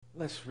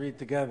Let's read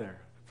together.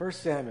 1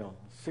 Samuel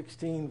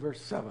 16, verse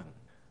 7.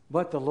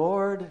 But the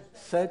Lord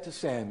said to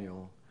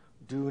Samuel,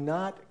 do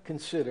not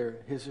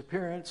consider his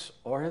appearance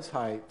or his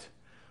height,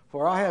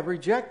 for I have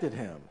rejected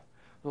him.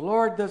 The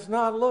Lord does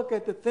not look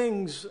at the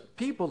things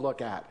people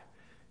look at.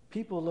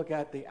 People look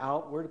at the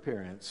outward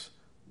appearance,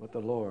 but the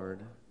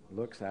Lord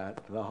looks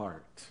at the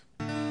heart.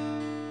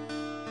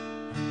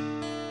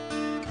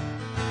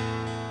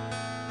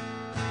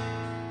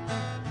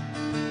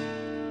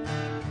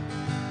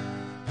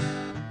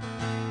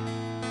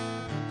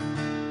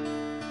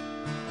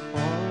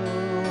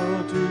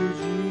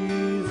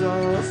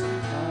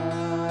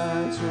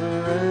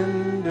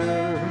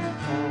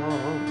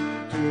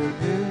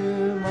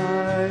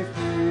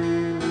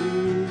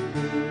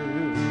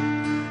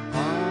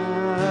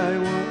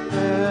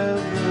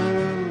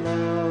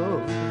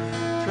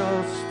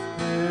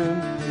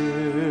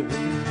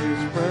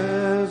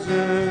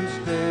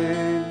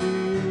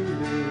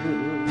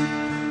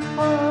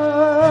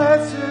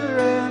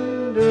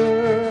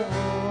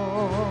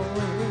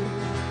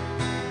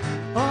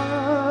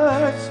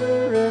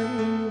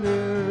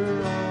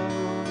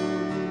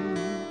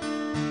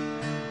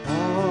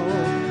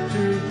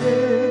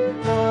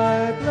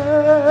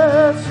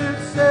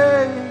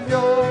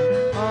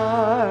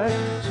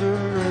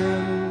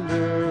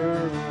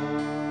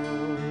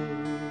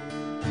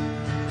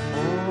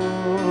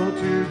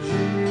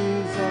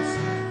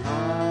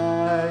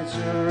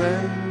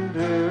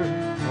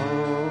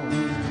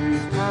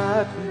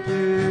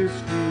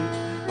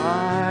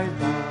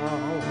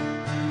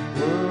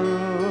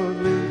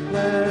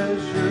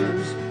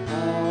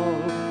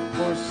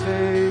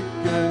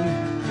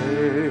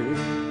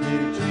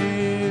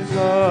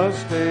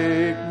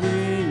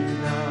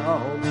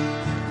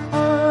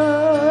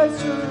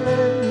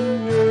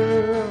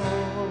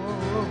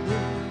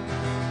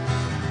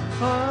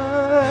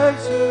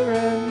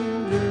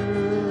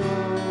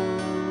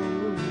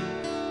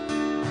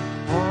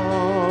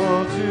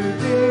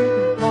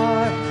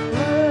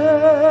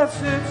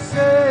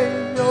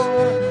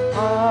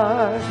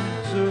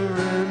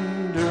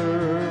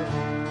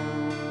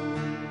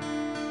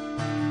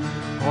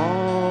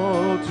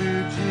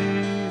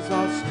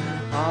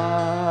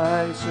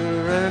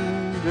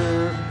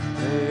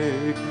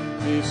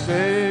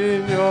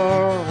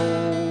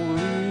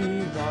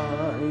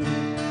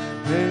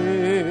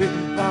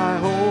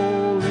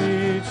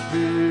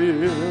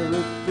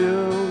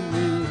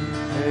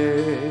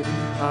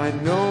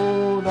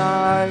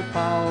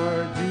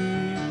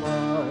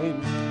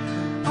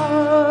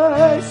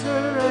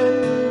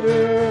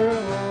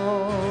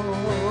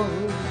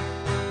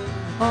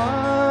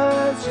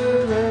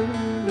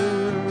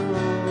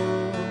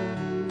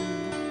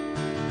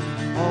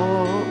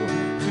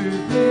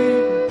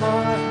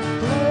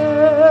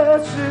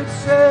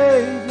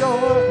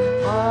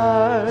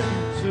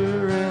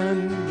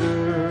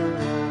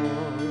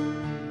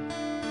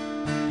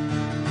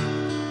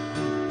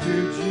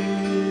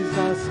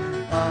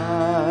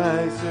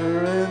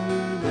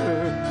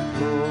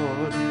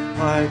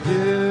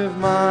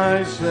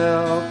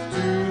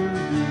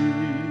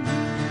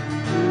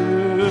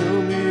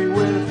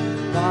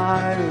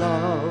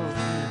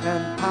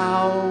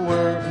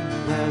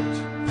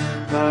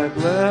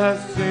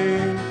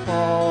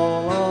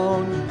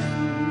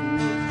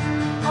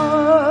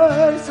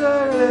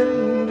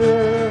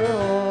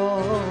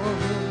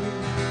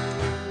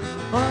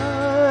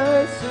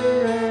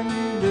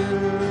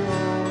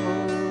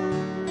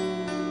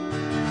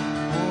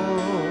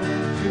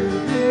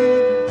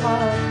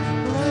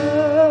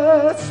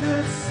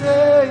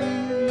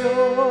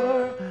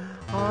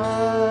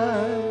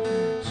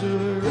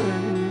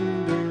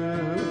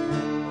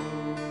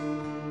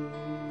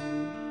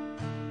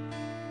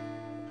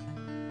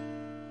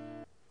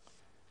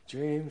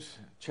 James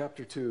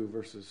chapter 2,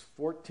 verses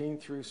 14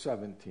 through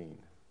 17.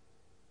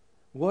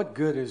 What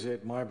good is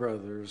it, my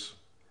brothers,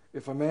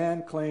 if a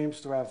man claims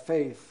to have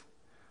faith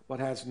but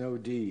has no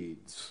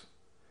deeds?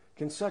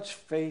 Can such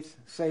faith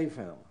save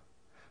him?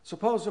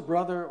 Suppose a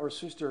brother or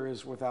sister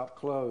is without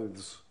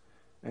clothes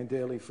and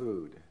daily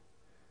food.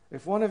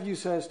 If one of you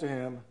says to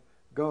him,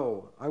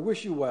 "Go, I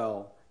wish you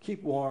well,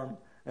 keep warm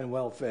and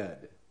well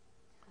fed,"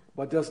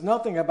 but does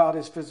nothing about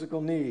his physical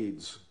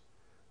needs,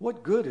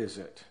 what good is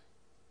it?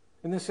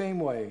 In the same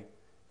way,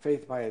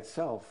 faith by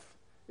itself,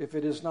 if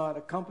it is not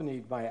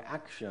accompanied by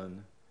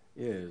action,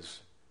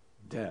 is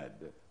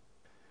dead.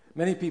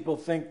 Many people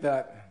think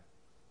that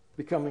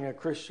becoming a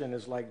Christian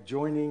is like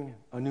joining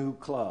a new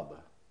club.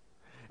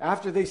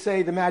 After they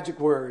say the magic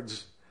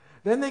words,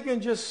 then they can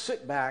just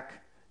sit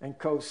back and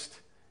coast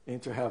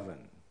into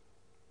heaven.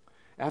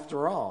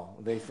 After all,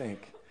 they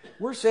think,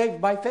 we're saved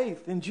by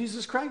faith in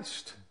Jesus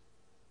Christ,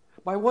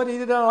 by what he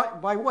did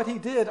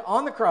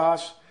on the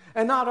cross,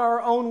 and not our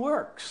own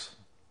works.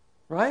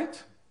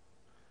 Right?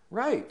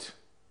 Right.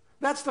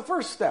 That's the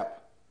first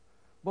step.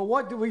 But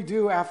what do we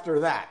do after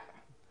that?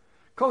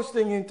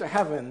 Coasting into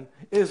heaven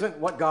isn't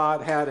what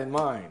God had in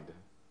mind.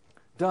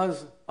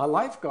 Does a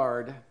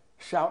lifeguard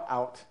shout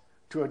out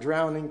to a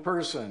drowning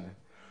person,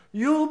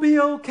 "You'll be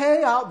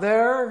okay out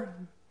there.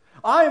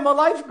 I'm a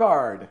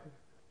lifeguard"?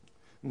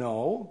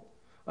 No,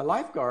 a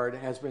lifeguard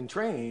has been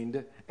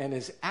trained and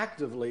is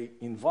actively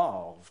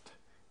involved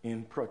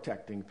in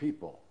protecting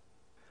people.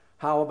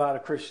 How about a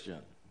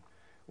Christian?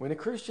 When a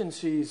Christian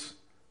sees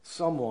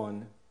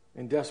someone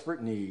in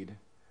desperate need,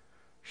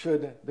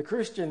 should the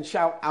Christian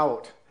shout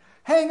out,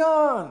 "Hang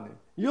on,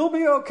 you'll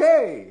be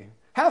okay.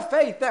 Have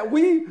faith that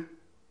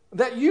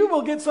you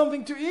will get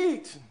something to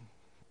eat"?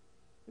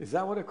 Is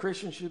that what a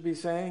Christian should be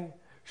saying?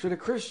 Should a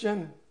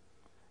Christian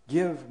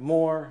give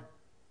more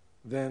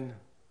than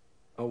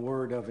a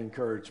word of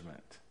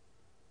encouragement?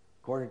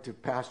 According to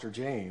Pastor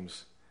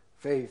James,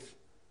 faith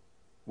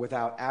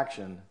without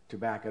action to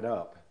back it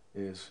up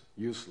is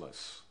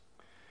useless.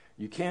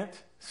 You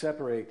can't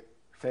separate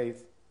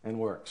faith and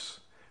works.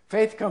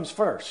 Faith comes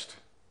first.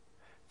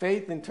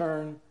 Faith, in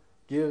turn,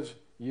 gives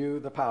you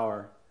the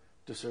power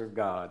to serve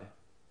God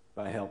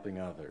by helping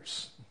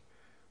others.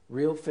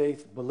 Real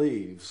faith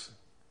believes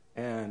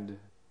and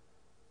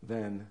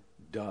then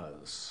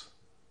does.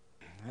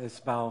 Let's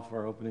bow for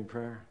our opening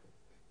prayer.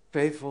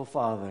 Faithful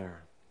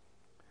Father,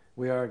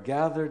 we are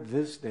gathered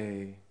this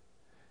day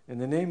in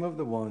the name of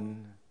the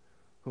one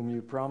whom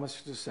you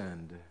promised to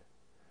send,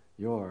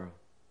 your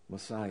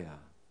Messiah.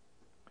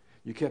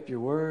 You kept your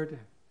word.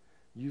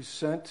 You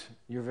sent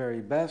your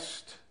very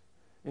best.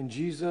 In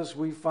Jesus,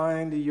 we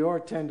find your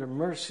tender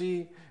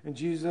mercy. In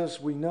Jesus,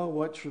 we know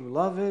what true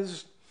love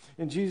is.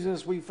 In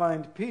Jesus, we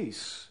find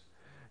peace,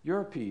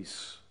 your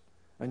peace,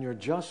 and your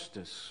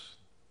justice.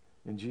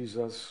 In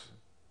Jesus,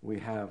 we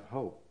have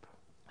hope.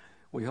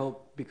 We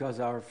hope because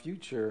our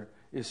future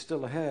is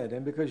still ahead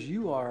and because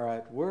you are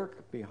at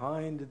work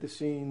behind the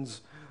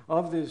scenes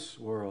of this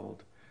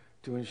world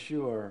to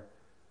ensure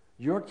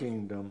your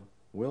kingdom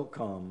will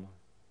come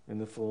in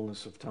the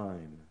fullness of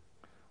time.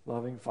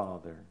 Loving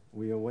Father,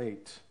 we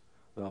await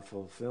the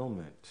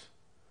fulfillment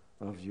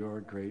of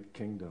your great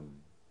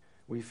kingdom.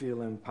 We feel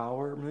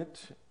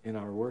empowerment in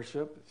our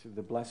worship through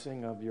the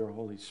blessing of your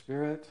Holy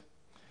Spirit.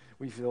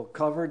 We feel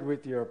covered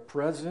with your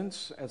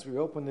presence as we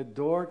open the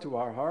door to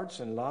our hearts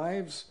and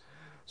lives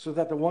so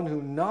that the one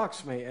who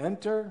knocks may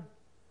enter,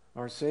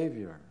 our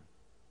Savior,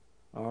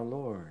 our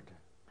Lord,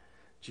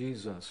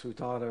 Jesus, who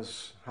taught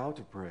us how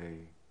to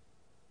pray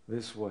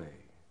this way.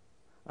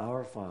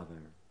 Our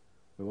Father,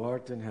 who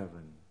art in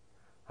heaven,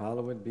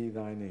 hallowed be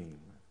thy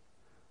name.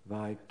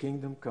 Thy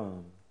kingdom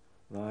come,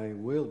 thy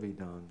will be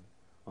done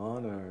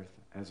on earth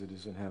as it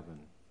is in heaven.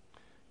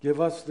 Give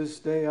us this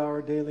day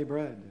our daily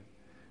bread,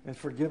 and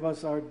forgive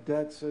us our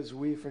debts as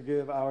we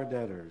forgive our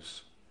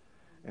debtors.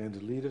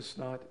 And lead us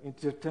not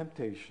into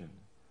temptation,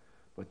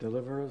 but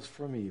deliver us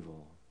from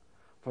evil.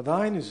 For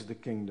thine is the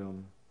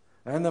kingdom,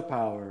 and the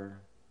power,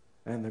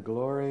 and the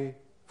glory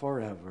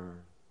forever.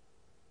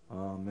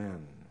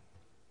 Amen.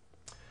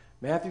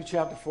 Matthew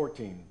chapter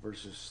 14,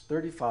 verses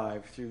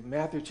 35 through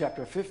Matthew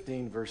chapter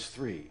 15, verse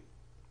 3.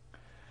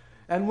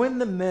 And when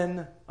the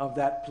men of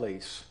that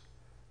place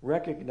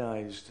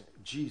recognized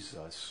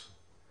Jesus,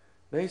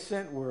 they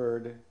sent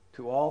word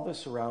to all the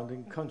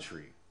surrounding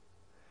country.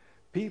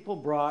 People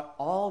brought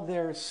all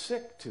their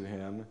sick to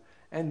him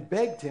and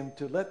begged him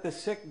to let the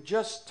sick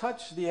just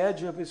touch the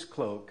edge of his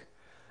cloak,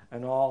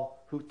 and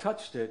all who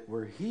touched it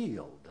were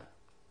healed.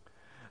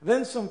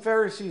 Then some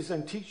Pharisees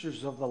and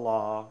teachers of the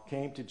law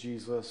came to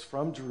Jesus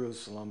from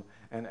Jerusalem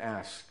and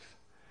asked,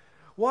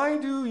 "Why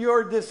do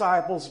your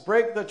disciples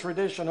break the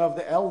tradition of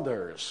the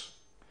elders?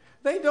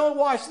 They don't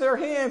wash their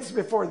hands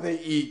before they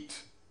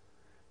eat."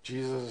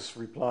 Jesus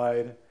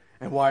replied,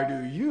 "And why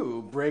do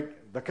you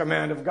break the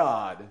command of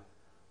God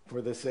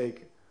for the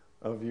sake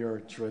of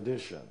your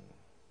tradition?"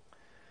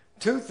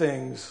 Two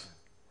things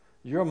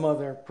your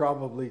mother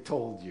probably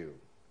told you.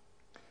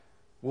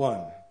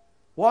 One,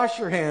 wash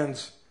your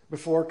hands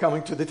before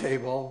coming to the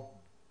table.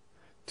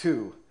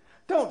 Two,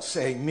 don't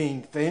say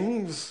mean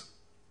things.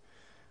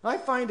 I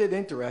find it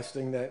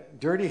interesting that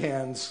dirty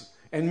hands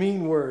and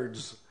mean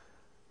words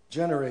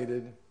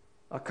generated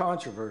a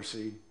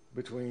controversy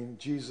between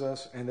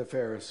Jesus and the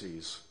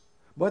Pharisees.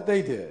 But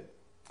they did.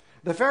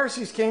 The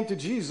Pharisees came to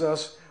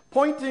Jesus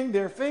pointing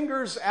their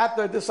fingers at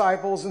the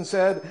disciples and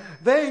said,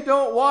 "They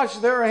don't wash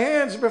their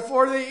hands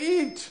before they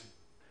eat."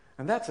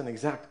 And that's an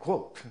exact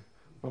quote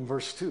from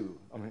verse 2.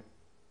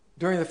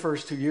 During the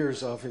first 2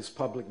 years of his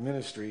public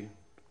ministry,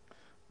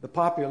 the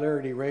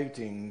popularity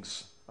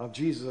ratings of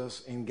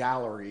Jesus in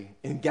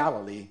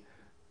Galilee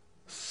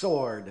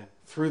soared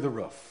through the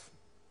roof,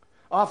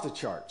 off the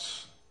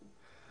charts.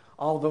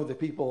 Although the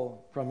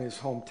people from his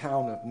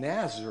hometown of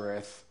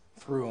Nazareth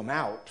threw him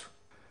out,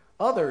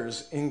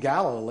 others in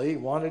Galilee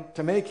wanted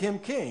to make him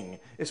king,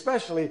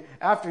 especially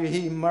after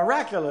he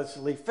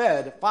miraculously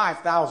fed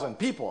 5,000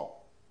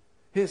 people.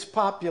 His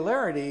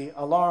popularity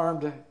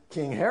alarmed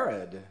King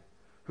Herod,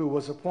 who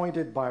was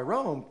appointed by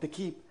Rome to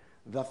keep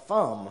his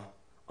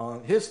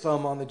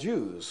thumb on the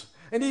Jews.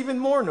 And even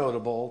more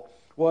notable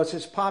was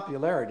his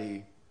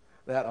popularity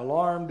that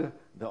alarmed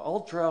the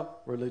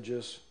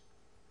ultra-religious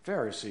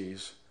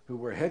Pharisees who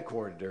were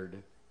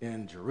headquartered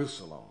in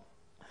Jerusalem.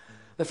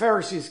 The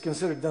Pharisees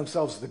considered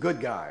themselves the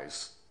good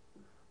guys,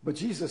 but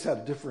Jesus had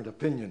a different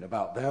opinion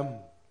about them.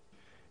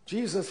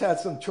 Jesus had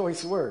some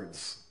choice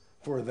words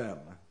for them.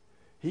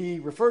 He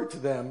referred to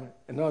them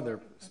in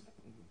other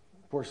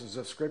portions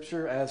of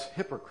Scripture as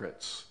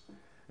hypocrites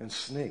and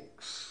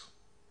snakes.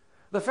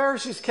 The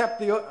Pharisees kept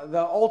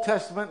the Old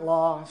Testament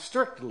law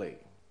strictly.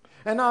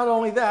 And not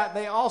only that,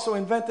 they also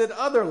invented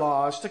other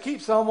laws to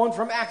keep someone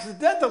from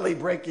accidentally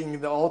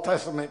breaking the Old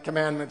Testament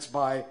commandments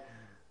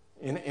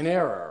in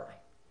error.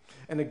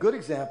 And a good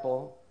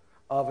example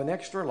of an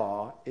extra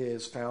law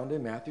is found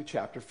in Matthew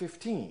chapter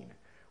 15,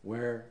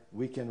 where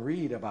we can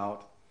read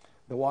about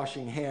the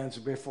washing hands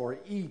before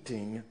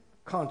eating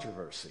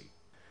controversy.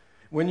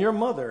 When your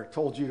mother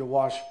told you to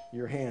wash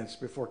your hands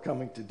before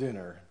coming to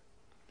dinner,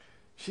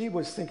 she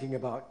was thinking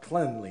about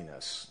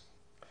cleanliness.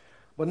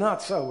 But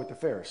not so with the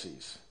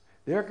Pharisees.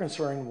 Their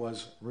concern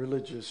was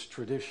religious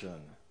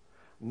tradition,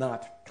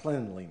 not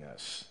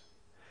cleanliness.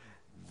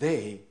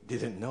 They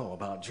didn't know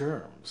about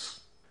germs.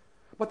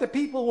 But the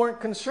people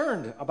weren't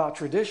concerned about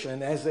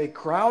tradition. As they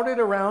crowded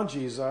around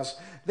Jesus,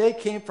 they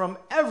came from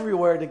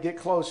everywhere to get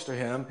close to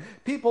him.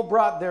 People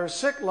brought their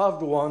sick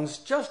loved ones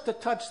just to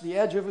touch the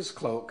edge of his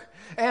cloak.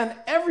 And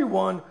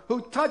everyone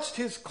who touched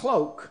his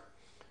cloak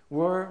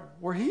were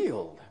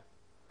healed.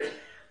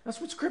 That's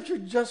what Scripture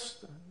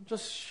just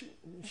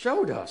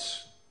showed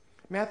us.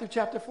 Matthew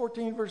chapter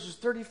 14, verses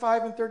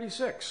 35 and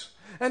 36.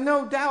 And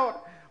no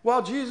doubt,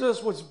 while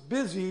Jesus was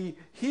busy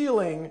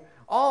healing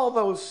all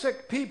those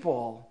sick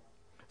people,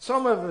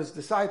 some of his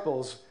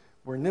disciples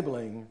were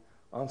nibbling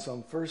on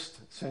some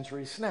first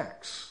century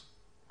snacks.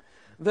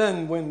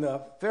 Then when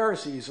the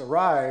Pharisees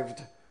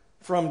arrived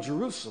from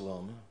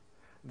Jerusalem,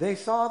 they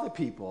saw the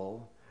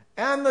people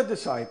and the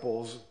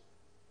disciples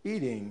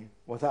eating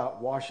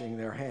without washing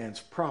their hands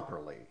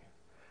properly,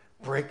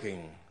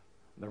 breaking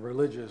the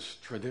religious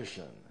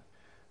tradition.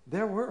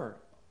 There were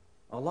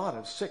a lot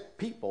of sick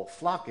people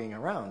flocking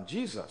around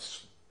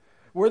Jesus.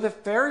 Were the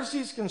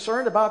Pharisees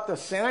concerned about the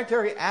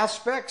sanitary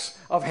aspects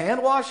of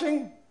hand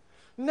washing?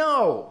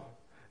 No.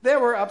 They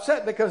were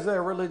upset because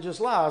their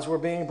religious laws were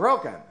being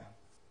broken.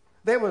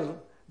 They would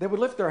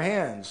lift their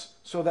hands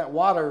so that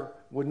water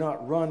would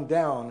not run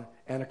down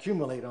and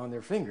accumulate on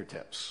their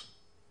fingertips.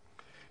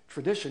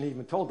 Tradition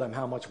even told them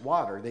how much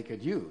water they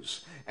could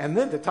use. And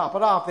then to top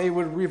it off, they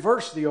would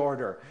reverse the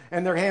order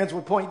and their hands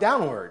would point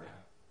downward.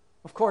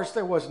 Of course,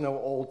 there was no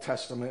Old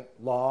Testament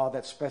law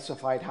that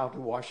specified how to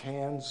wash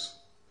hands.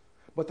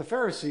 But the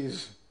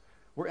Pharisees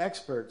were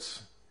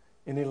experts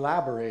in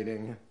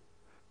elaborating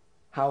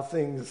how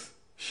things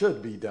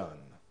should be done.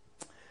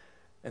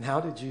 And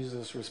how did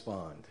Jesus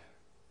respond?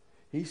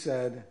 He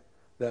said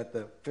that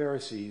the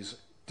Pharisees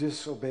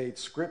disobeyed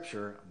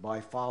Scripture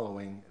by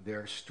following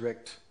their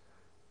strict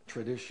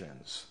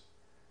traditions.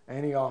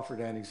 And he offered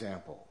an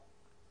example.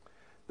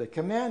 The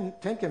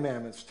Ten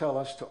Commandments tell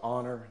us to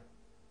honor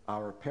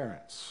our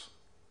parents.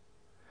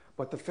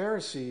 But the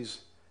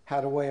Pharisees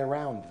had a way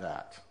around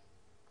that.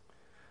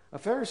 A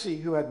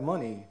Pharisee who had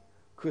money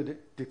could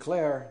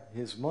declare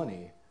his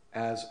money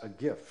as a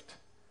gift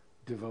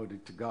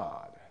devoted to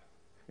God.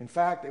 In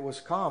fact, it was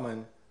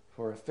common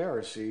for a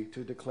Pharisee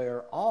to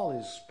declare all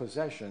his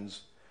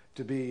possessions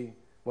to be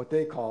what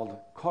they called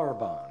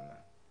korban,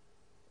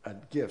 a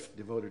gift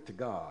devoted to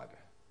God,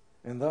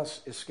 and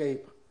thus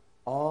escape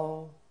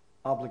all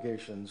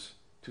obligations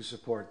to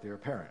support their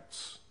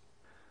parents.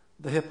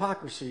 The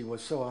hypocrisy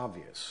was so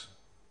obvious,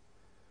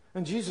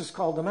 and Jesus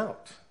called them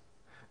out.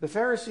 The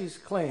Pharisees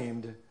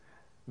claimed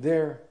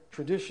their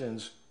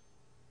traditions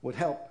would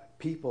help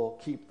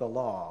people keep the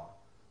law,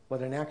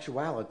 but in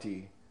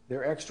actuality,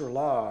 their extra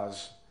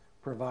laws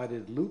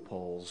provided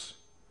loopholes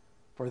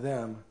for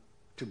them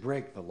to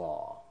break the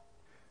law.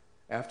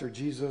 After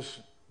Jesus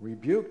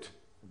rebuked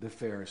the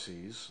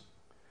Pharisees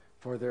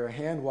for their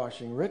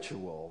hand-washing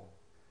ritual,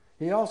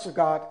 he also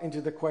got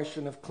into the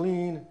question of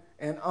clean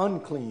and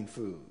unclean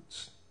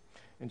foods.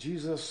 And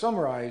Jesus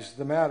summarized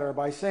the matter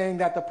by saying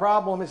that the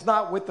problem is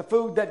not with the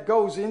food that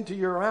goes into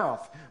your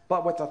mouth,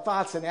 but with the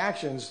thoughts and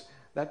actions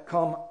that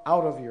come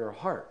out of your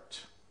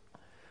heart.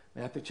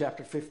 Matthew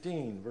chapter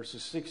 15,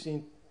 verses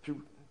 16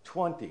 through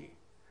 20.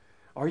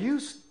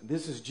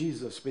 This is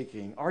Jesus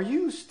speaking. Are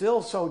you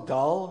still so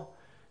dull?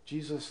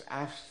 Jesus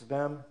asked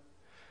them.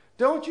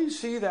 Don't you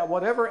see that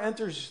whatever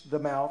enters the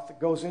mouth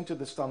goes into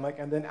the stomach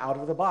and then out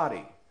of the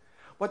body?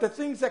 But the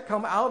things that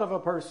come out of a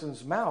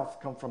person's mouth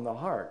come from the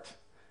heart,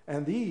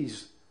 and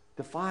these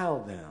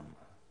defile them.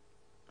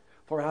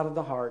 For out of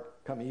the heart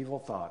come evil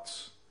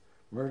thoughts,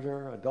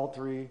 murder,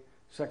 adultery,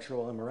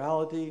 sexual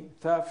immorality,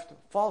 theft,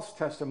 false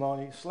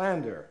testimony,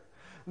 slander.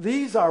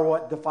 These are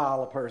what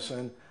defile a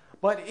person,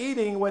 but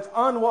eating with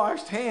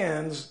unwashed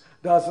hands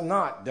does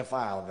not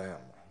defile them.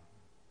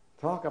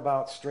 Talk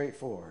about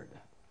straightforward.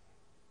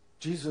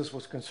 Jesus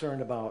was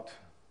concerned about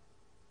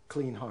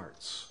clean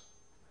hearts,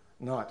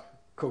 not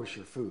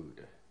kosher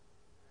food.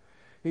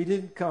 He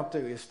didn't come to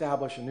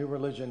establish a new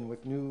religion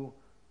with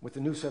a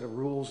new set of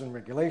rules and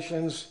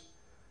regulations.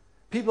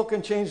 People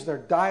can change their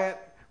diet.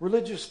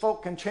 Religious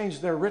folk can change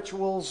their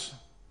rituals.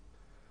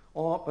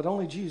 But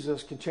only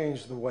Jesus can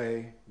change the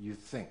way you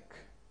think.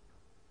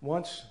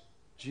 Once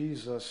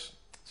Jesus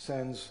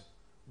sends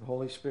the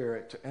Holy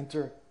Spirit to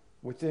enter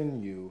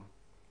within you,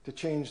 to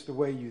change the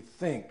way you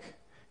think,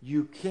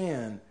 you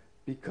can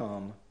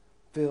become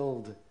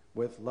filled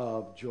with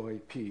love, joy,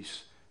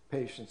 peace,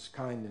 patience,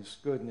 kindness,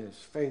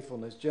 goodness,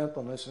 faithfulness,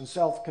 gentleness, and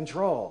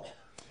self-control.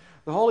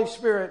 The Holy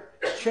Spirit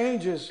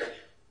changes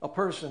a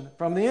person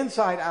from the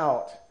inside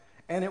out,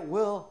 and it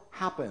will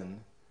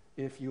happen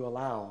if you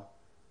allow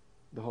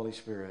the Holy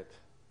Spirit,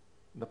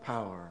 the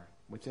power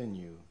within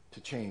you, to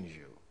change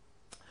you.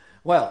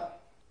 Well,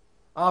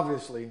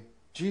 obviously,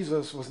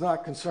 Jesus was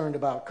not concerned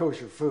about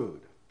kosher food.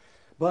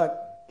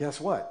 But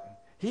guess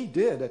what? He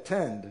did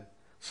attend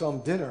some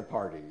dinner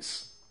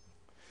parties.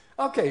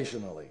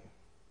 Occasionally.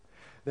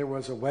 There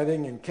was a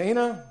wedding in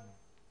Cana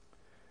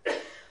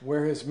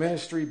where his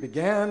ministry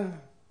began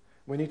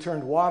when he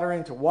turned water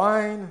into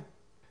wine.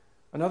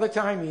 Another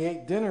time he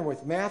ate dinner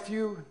with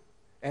Matthew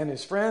and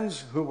his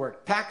friends who were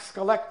tax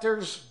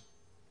collectors.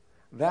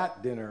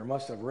 That dinner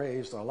must have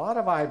raised a lot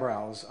of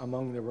eyebrows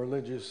among the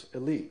religious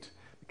elite,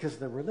 because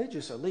the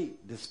religious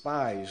elite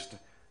despised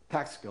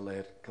tax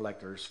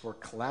collectors for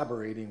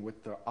collaborating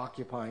with the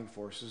occupying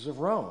forces of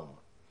Rome.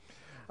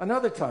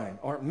 Another time,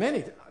 or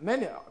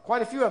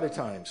quite a few other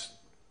times,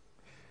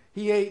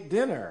 he ate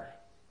dinner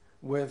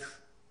with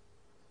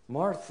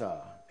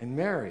Martha and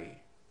Mary.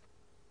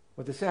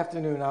 But this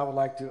afternoon, I would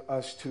like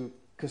us to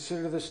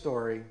consider the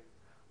story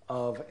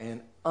of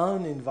an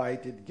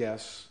uninvited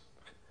guest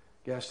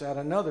at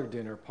another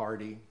dinner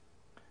party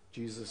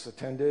Jesus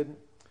attended.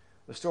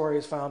 The story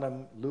is found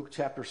in Luke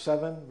chapter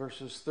 7,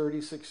 verses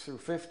 36 through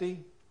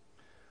 50.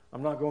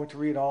 I'm not going to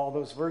read all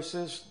those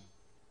verses,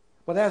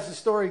 but as the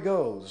story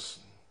goes,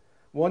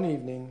 one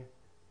evening,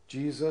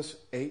 Jesus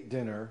ate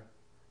dinner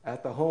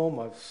at the home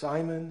of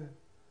Simon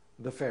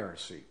the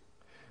Pharisee.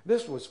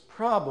 This was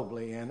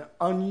probably an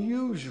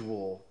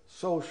unusual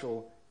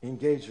social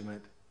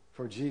engagement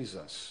for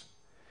Jesus.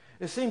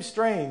 It seems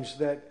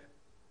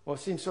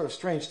sort of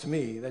strange to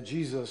me that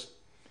Jesus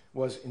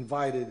was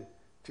invited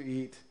to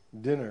eat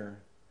dinner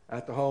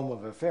at the home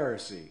of a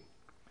Pharisee,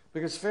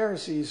 because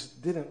Pharisees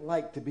didn't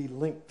like to be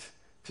linked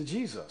to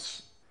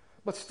Jesus.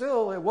 But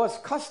still, it was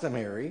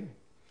customary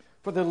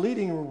for the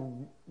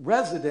leading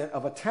resident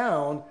of a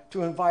town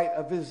to invite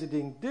a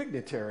visiting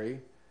dignitary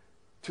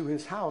to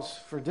his house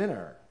for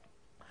dinner.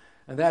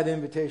 And that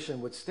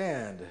invitation would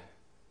stand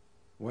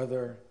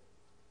whether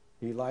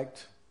he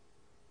liked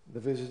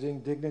the visiting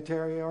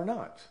dignitary or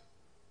not.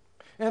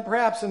 And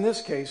perhaps in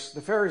this case,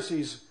 the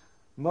Pharisees'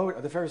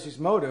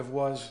 motive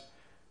was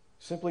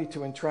simply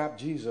to entrap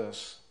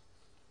Jesus,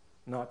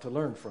 not to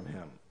learn from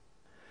him.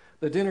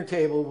 The dinner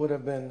table would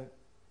have been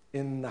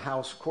in the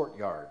house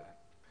courtyard,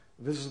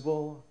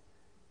 visible,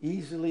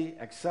 easily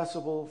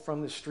accessible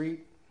from the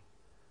street.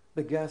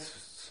 The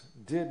guests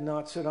did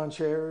not sit on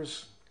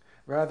chairs.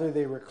 Rather,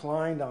 they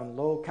reclined on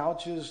low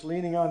couches,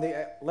 leaning on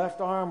the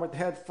left arm with the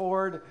head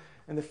forward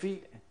and the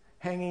feet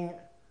hanging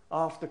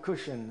off the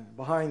cushion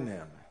behind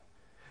them.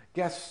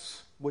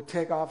 Guests would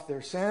take off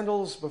their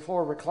sandals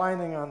before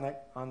reclining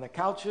on the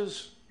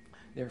couches,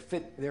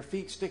 their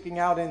feet sticking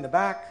out in the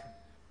back.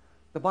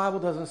 The Bible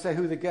doesn't say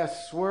who the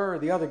guests were, or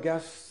the other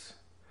guests,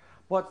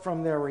 but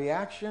from their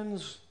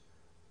reactions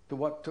to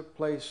what took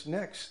place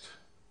next,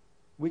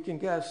 we can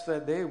guess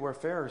that they were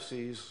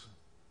Pharisees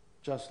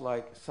just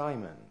like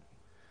Simon.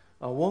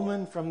 A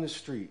woman from the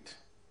street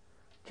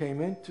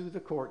came into the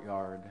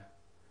courtyard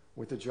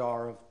with a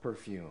jar of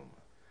perfume.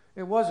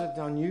 It wasn't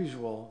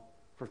unusual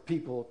for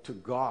people to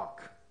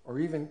gawk or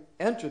even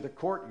enter the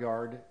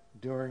courtyard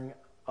during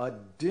a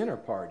dinner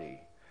party.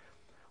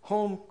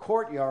 Home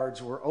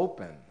courtyards were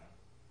open,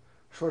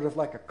 sort of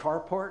like a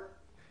carport.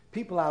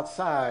 People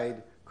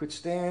outside could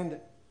stand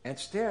and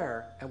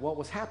stare at what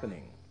was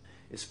happening,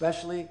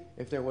 especially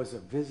if there was a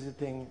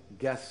visiting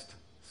guest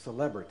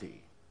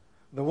celebrity.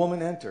 The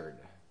woman entered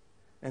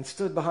and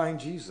stood behind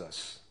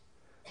Jesus.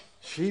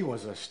 She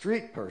was a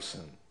street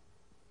person.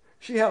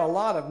 She had a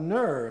lot of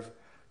nerve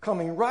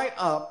coming right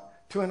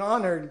up to an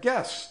honored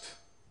guest,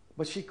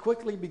 but she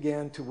quickly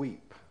began to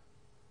weep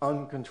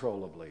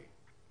uncontrollably.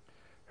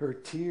 Her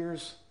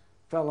tears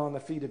fell on the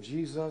feet of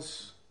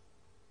Jesus,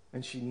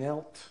 and she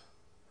knelt,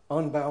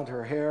 unbound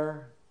her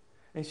hair,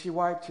 and she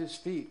wiped his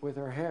feet with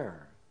her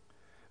hair.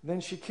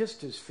 Then she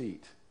kissed his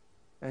feet,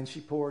 and she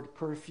poured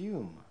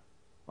perfume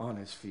on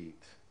his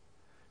feet.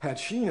 Had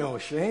she no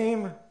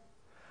shame?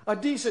 A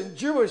decent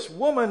Jewish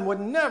woman would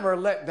never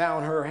let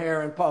down her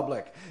hair in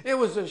public. It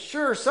was a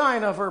sure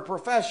sign of her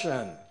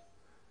profession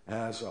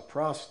as a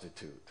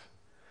prostitute.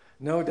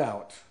 No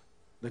doubt,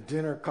 the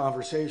dinner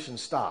conversation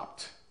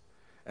stopped.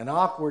 An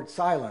awkward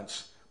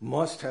silence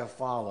must have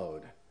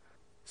followed.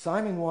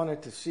 Simon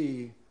wanted to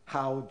see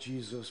how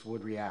Jesus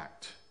would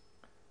react.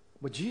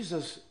 But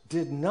Jesus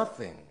did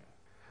nothing.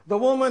 The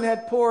woman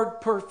had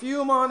poured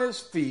perfume on his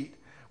feet,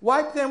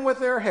 wiped them with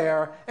her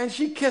hair, and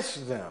she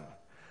kissed them.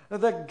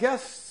 The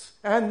guests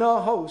and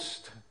the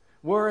host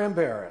were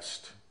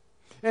embarrassed.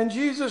 And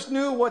Jesus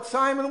knew what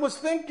Simon was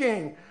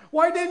thinking.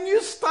 Why didn't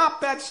you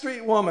stop that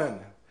street woman?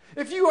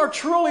 If you are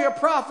truly a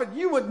prophet,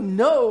 you would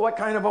know what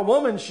kind of a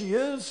woman she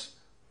is.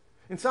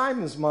 In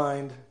Simon's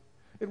mind,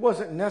 It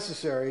wasn't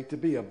necessary to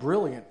be a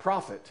brilliant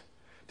prophet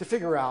to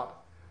figure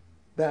out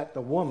that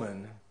the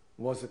woman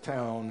was a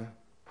town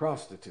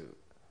prostitute.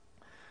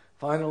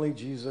 Finally,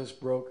 Jesus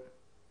broke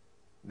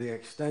the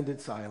extended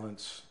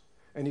silence,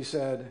 and he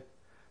said,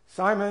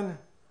 "Simon,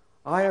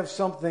 I have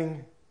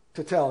something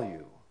to tell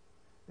you."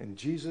 And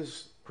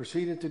Jesus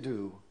proceeded to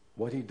do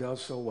what he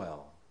does so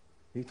well.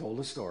 He told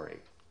a story.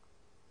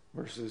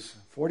 Verses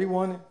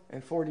 41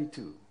 and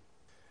 42.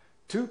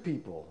 Two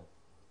people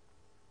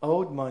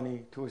owed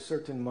money to a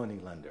certain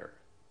moneylender.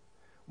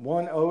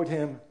 One owed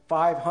him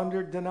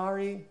 500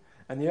 denarii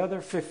and the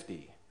other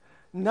 50.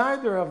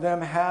 Neither of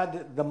them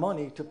had the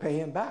money to pay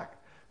him back,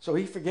 so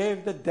he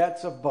forgave the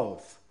debts of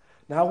both.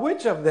 Now,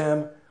 which of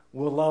them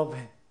will love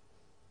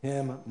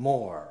him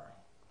more?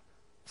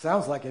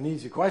 Sounds like an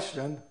easy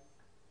question.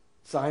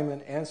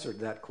 Simon answered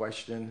that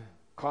question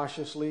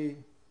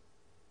cautiously,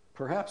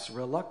 perhaps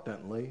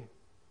reluctantly.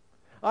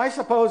 "I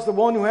suppose the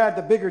one who had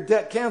the bigger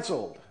debt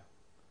canceled."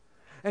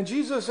 And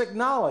Jesus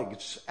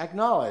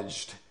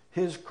acknowledged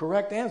his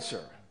correct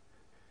answer.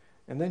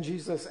 And then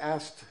Jesus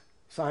asked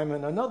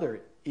Simon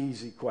another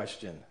easy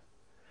question.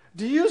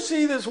 "Do you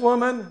see this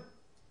woman?"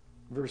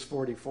 Verse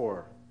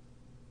 44.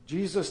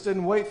 Jesus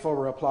didn't wait for a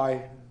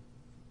reply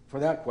for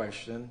that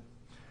question.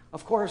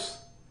 Of course,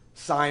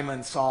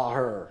 Simon saw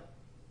her.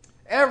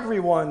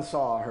 Everyone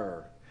saw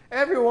her.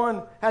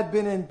 Everyone had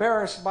been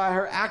embarrassed by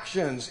her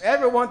actions.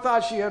 Everyone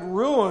thought she had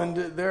ruined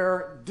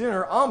their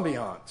dinner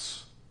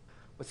ambiance.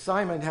 But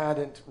Simon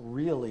hadn't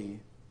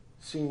really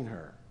seen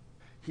her.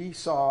 He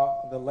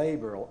saw the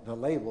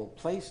label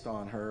placed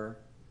on her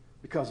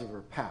because of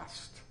her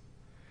past.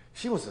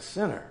 She was a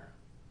sinner.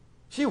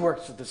 She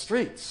worked for the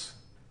streets.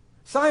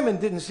 Simon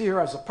didn't see her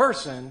as a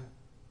person.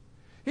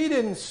 He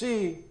didn't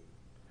see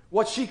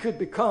what she could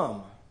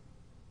become.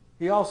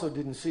 He also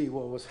didn't see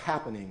what was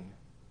happening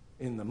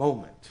in the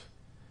moment.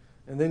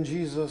 And then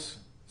Jesus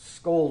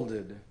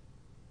scolded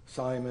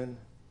Simon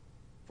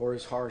for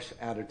his harsh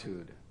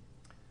attitude.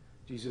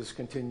 Jesus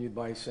continued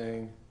by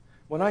saying,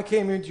 "When I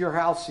came into your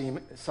house,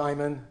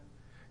 Simon,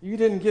 you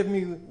didn't give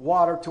me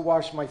water to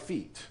wash my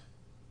feet,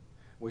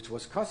 which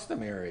was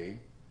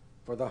customary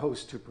for the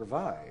host to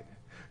provide.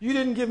 You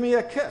didn't give me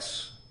a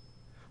kiss.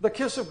 The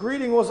kiss of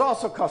greeting was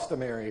also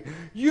customary.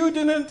 You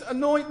didn't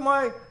anoint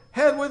my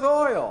head with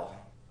oil."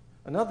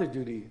 Another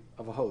duty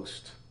of a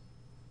host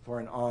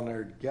for an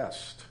honored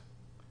guest.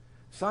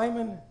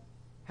 Simon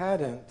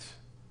hadn't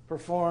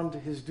performed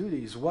his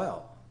duties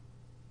well.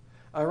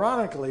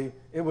 Ironically,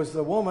 it was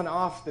the woman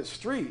off the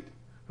street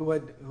who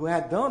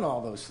had done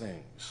all those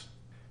things.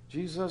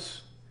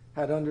 Jesus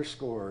had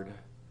underscored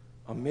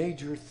a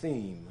major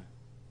theme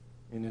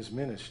in his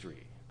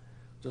ministry.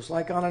 Just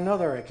like on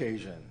another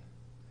occasion,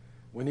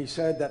 when he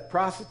said that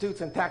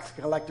prostitutes and tax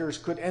collectors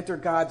could enter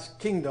God's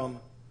kingdom,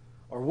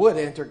 or would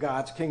enter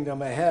God's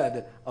kingdom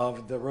ahead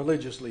of the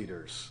religious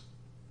leaders.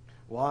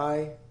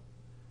 Why?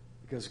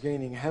 Because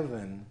gaining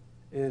heaven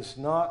is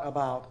not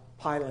about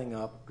piling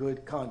up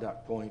good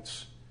conduct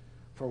points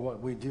for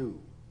what we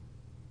do.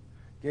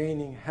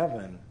 Gaining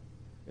heaven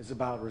is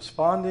about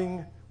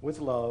responding with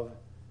love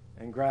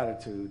and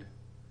gratitude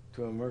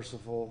to a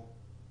merciful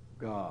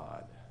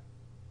God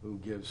who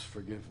gives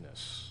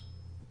forgiveness.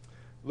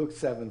 Luke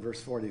 7,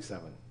 verse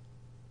 47.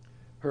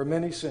 "Her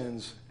many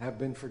sins have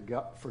been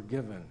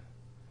forgiven,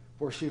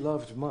 for she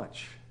loved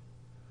much.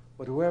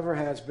 But whoever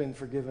has been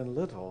forgiven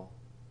little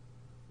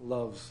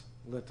loves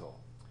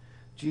little."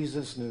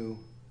 Jesus knew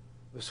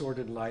the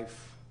sordid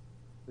life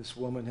this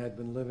woman had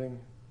been living,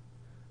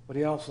 but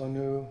he also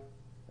knew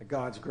that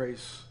God's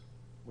grace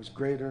was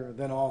greater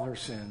than all her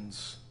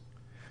sins.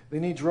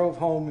 Then he drove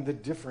home the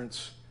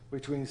difference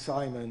between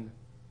Simon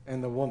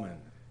and the woman.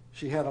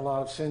 She had a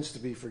lot of sins to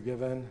be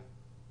forgiven.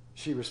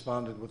 She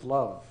responded with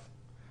love.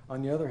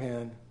 On the other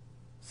hand,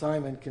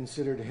 Simon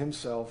considered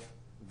himself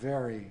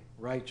very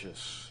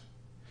righteous.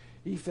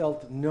 He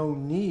felt no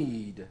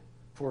need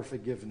for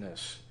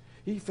forgiveness.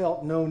 He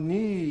felt no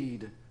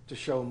need to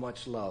show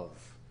much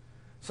love.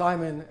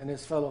 Simon and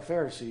his fellow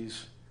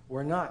Pharisees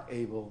were not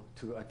able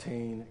to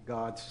attain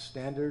God's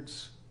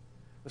standards.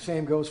 The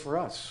same goes for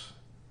us.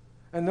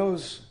 And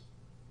those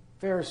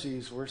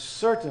Pharisees were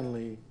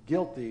certainly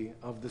guilty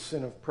of the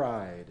sin of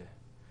pride,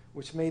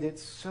 which made it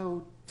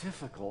so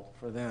difficult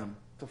for them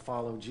to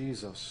follow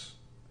Jesus.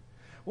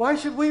 Why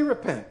should we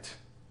repent?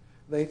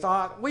 They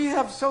thought, we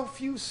have so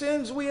few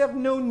sins, we have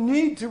no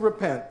need to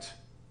repent.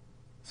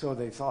 So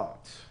they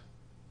thought.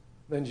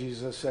 Then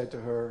Jesus said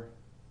to her,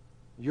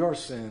 "Your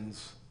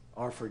sins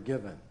are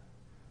forgiven."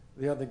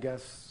 The other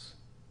guests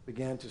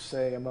began to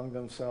say among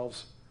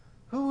themselves,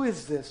 "Who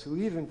is this who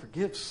even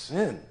forgives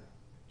sin?"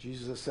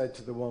 Jesus said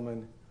to the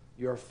woman,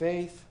 "Your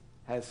faith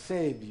has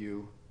saved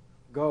you.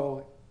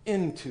 Go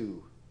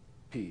into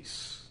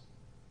peace."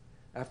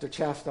 After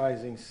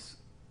chastising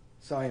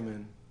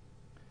Simon,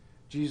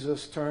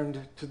 Jesus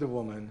turned to the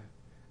woman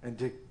and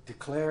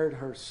declared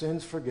her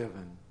sins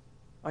forgiven.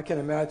 I can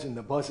imagine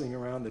the buzzing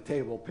around the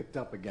table picked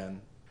up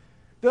again.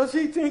 Does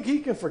he think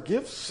he can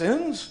forgive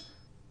sins?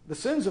 The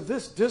sins of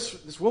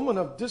this woman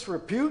of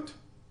disrepute?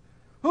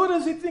 Who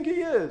does he think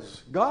he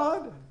is?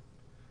 God?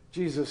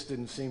 Jesus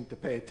didn't seem to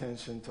pay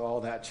attention to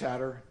all that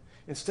chatter.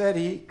 Instead,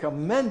 he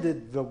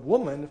commended the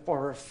woman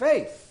for her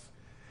faith,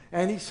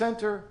 and he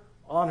sent her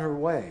on her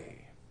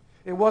way.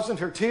 It wasn't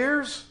her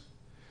tears.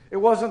 It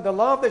wasn't the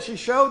love that she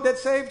showed that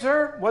saved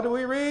her. What do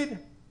we read?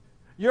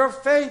 Your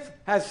faith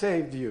has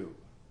saved you.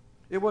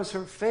 It was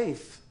her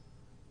faith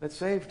that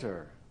saved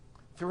her.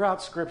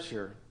 Throughout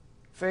Scripture,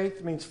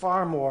 faith means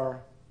far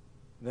more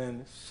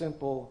than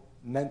simple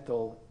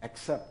mental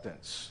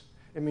acceptance.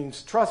 It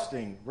means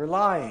trusting,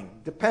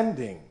 relying,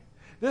 depending.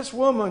 This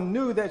woman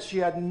knew that she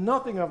had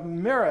nothing of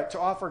merit to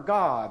offer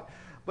God,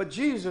 but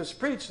Jesus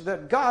preached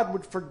that God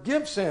would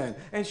forgive sin,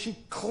 and she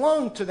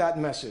clung to that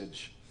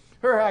message.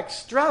 Her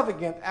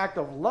extravagant act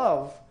of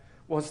love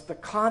was the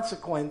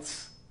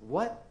consequence.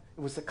 What?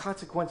 It was the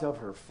consequence of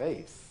her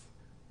faith.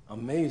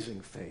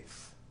 Amazing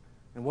faith.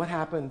 And what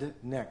happened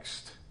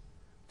next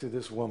to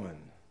this woman?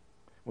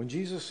 When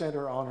Jesus sent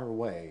her on her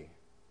way,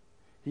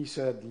 he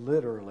said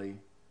literally,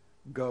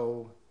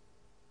 go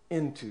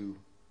into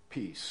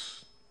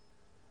peace.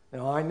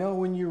 Now I know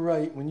when you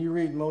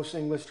read most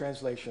English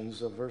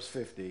translations of verse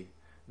 50,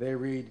 they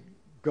read,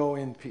 go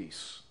in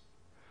peace.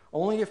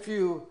 Only a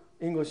few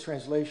English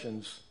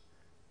translations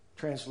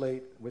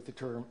translate with the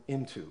term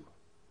into.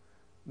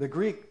 The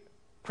Greek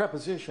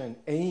preposition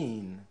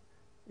ein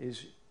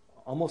is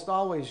almost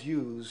always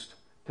used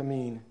to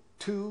mean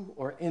to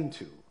or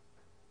into.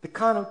 The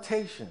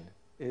connotation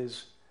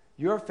is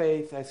your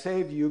faith has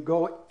saved you,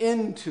 go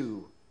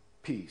into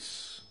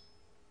peace.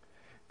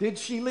 Did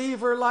she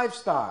leave her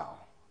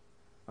lifestyle?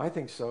 I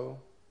think so.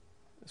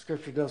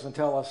 Scripture doesn't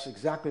tell us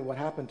exactly what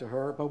happened to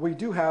her, but we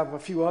do have a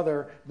few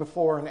other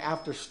before and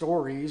after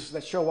stories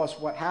that show us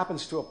what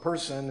happens to a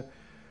person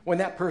when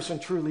that person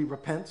truly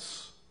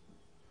repents.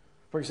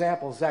 For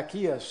example,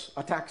 Zacchaeus,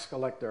 a tax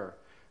collector,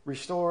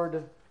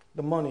 restored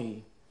the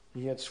money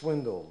he had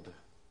swindled,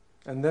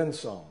 and then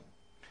some.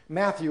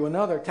 Matthew,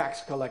 another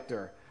tax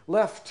collector,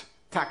 left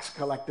tax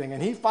collecting,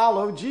 and he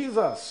followed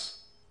Jesus.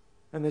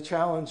 And the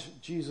challenge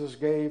Jesus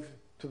gave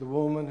to the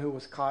woman who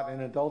was caught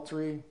in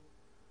adultery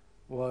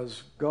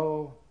was,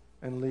 go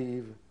and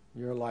leave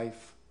your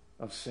life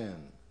of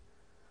sin.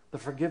 The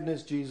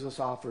forgiveness Jesus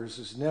offers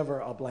is never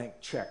a blank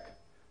check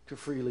to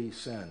freely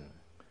sin.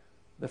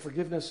 The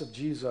forgiveness of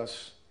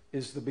Jesus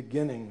is the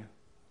beginning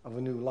of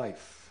a new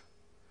life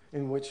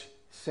in which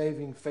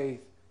saving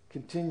faith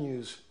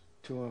continues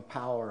to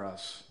empower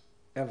us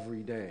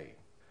every day.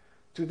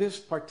 To this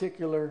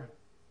particular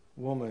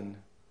woman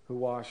who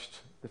washed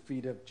the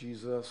feet of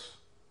Jesus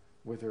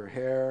with her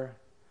hair,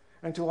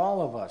 and to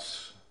all of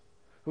us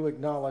who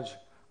acknowledge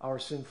our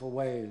sinful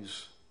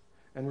ways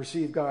and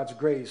receive God's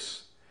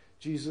grace,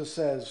 Jesus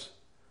says,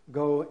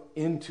 go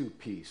into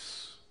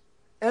peace.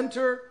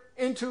 Enter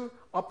into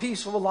a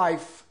peaceful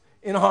life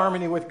in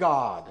harmony with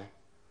God.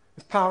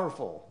 It's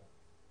powerful.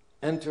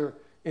 Enter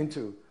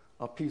into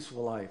a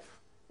peaceful life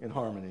in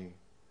harmony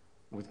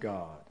with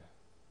God.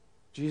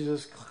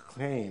 Jesus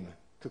came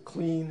to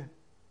clean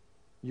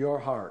your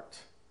heart,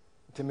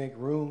 to make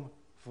room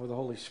for the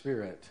Holy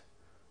Spirit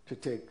to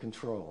take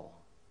control.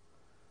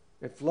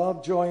 If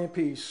love, joy, and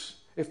peace,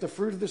 if the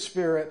fruit of the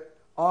Spirit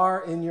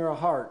are in your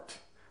heart,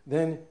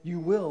 then you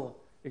will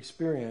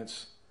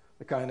experience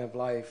the kind of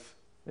life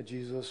that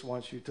Jesus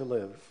wants you to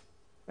live.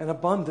 An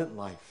abundant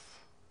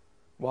life,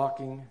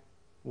 walking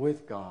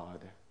with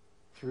God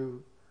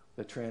through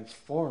the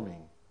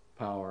transforming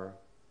power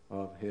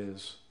of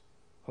His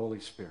Holy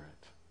Spirit.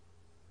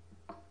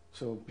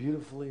 So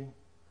beautifully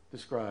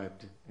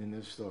described in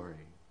this story.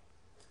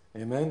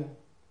 Amen.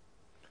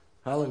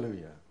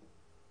 Hallelujah.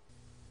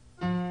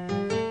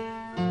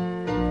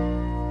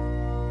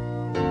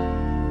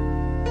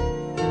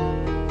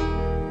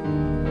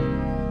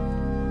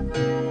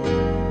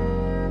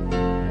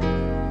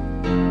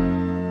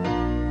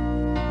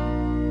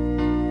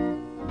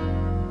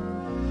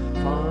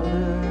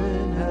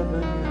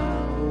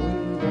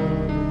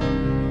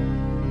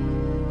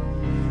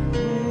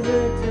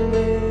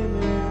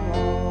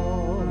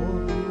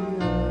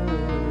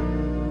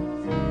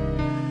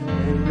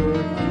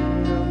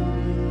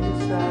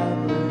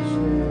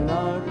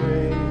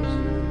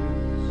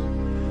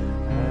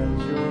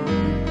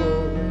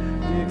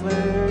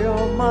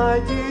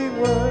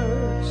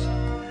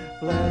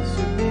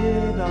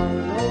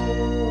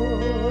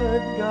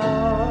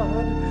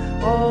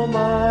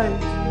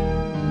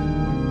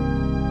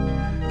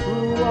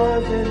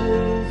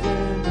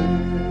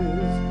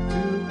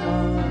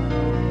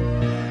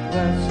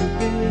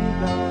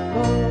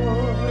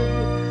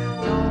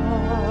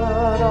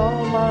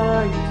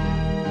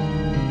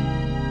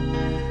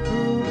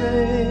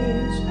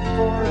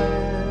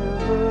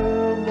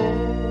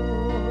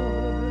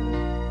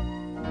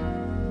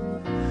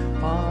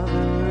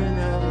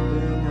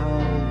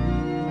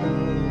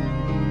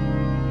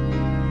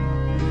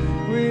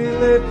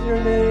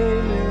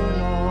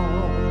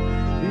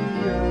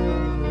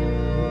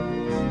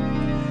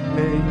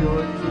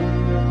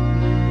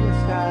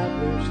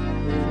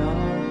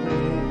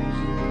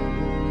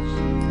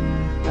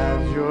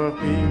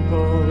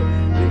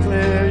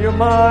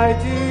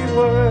 mighty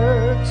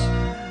works.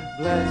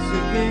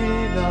 Blessed be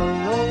the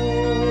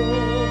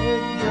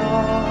Lord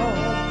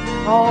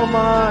God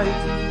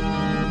Almighty,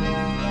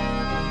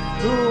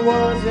 who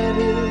was and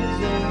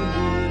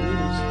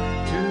is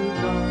to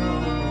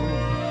come.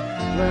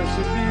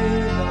 Blessed be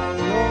the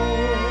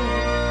Lord